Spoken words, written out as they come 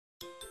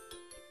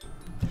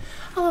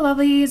Hello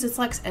lovelies, it's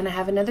Lex and I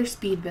have another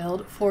speed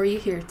build for you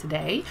here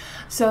today.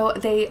 So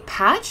they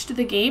patched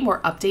the game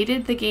or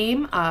updated the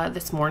game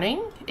this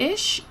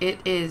morning-ish. It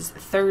is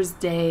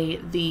Thursday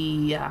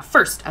the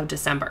 1st of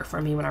December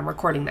for me when I'm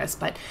recording this,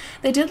 but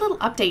they did a little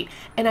update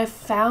and I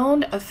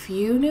found a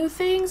few new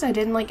things. I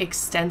didn't like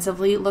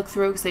extensively look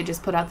through because they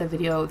just put out the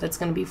video that's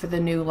going to be for the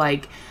new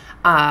like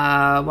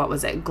what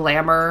was it,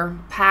 glamour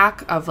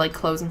pack of like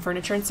clothes and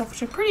furniture and stuff,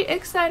 which I'm pretty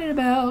excited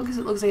about because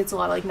it looks like it's a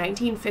lot of like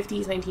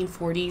 1950s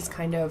 1940s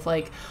kind of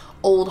like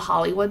old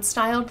Hollywood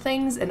styled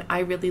things, and I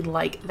really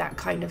like that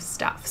kind of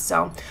stuff.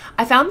 So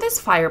I found this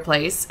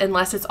fireplace,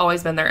 unless it's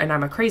always been there and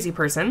I'm a crazy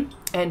person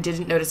and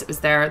didn't notice it was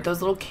there,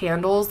 those little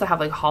candles that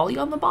have like holly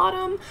on the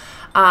bottom,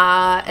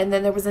 and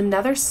then there was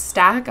another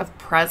stack of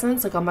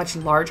presents, like a much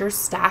larger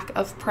stack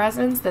of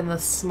presents than the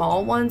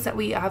small ones that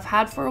we have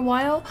had for a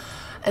while.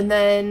 And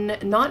then,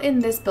 not in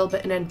this build,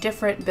 but in a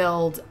different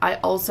build, I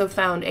also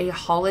found a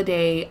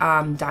holiday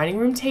dining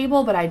room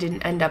table, but I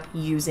didn't end up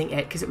using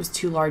it because it was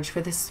too large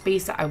for the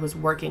space that I was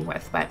working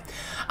with. But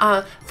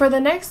for the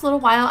next little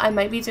while, I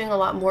might be doing a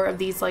lot more of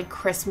these like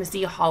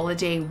Christmassy,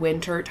 holiday,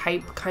 winter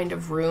type kind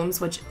of rooms,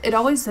 which it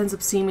always ends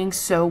up seeming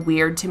so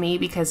weird to me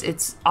because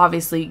it's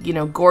obviously, you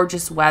know,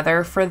 gorgeous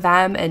weather for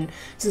them. And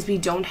since we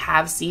don't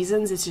have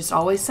seasons, it's just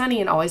always sunny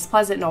and always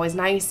pleasant and always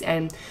nice.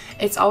 And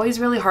it's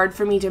always really hard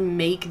for me to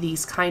make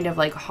these kind of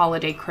like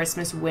holiday,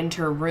 Christmas,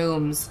 winter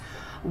rooms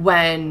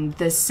when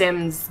the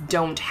Sims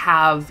don't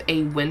have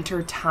a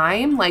winter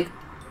time. Like,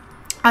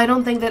 I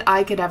don't think that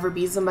I could ever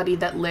be somebody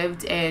that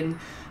lived in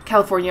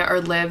California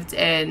or lived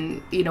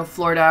in, you know,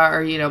 Florida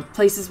or, you know,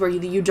 places where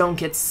you don't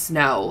get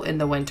snow in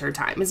the winter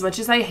time. As much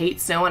as I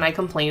hate snow and I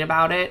complain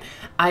about it,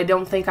 I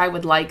don't think I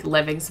would like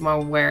living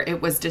somewhere where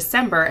it was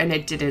December and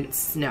it didn't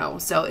snow.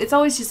 So it's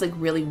always just like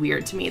really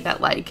weird to me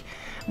that like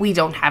we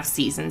don't have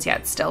seasons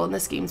yet still, and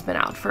this game's been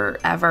out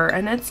forever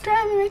and it's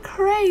driving me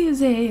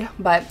crazy.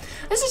 But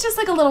this is just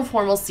like a little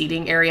formal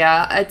seating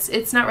area.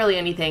 It's not really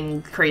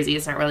anything crazy.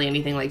 It's not really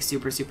anything like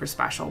super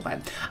special, but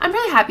I'm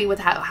really happy with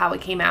how it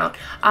came out.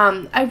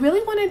 I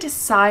really wanted to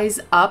size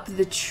up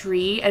the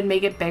tree and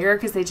make it bigger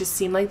because they just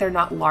seem like they're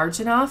not large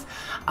enough.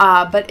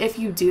 But if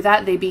you do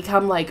that, they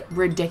become like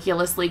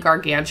ridiculously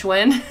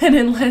gargantuan. And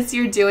unless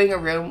you're doing a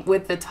room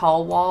with the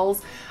tall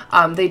walls,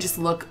 they just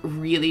look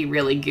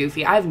really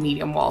goofy. I have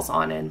medium walls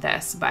on in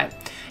this, but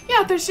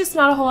yeah, there's just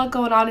not a whole lot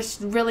going on. It's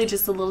really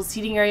just a little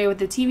seating area with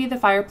the TV, the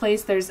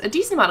fireplace. There's a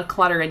decent amount of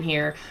clutter in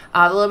here,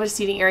 a little bit of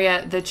seating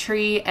area, the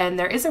tree, and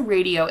there is a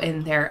radio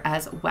in there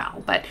as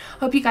well. But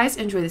hope you guys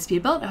enjoy this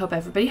speed build. I hope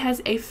everybody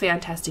has a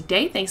fantastic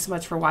day. Thanks so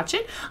much for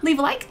watching. Leave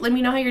a like. Let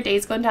me know how your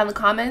day's going down in the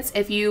comments.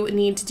 If you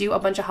need to do a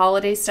bunch of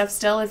holiday stuff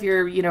still, if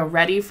you're, you know,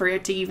 ready for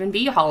it to even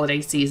be holiday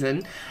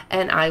season.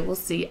 And I will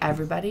see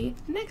everybody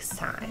next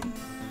time.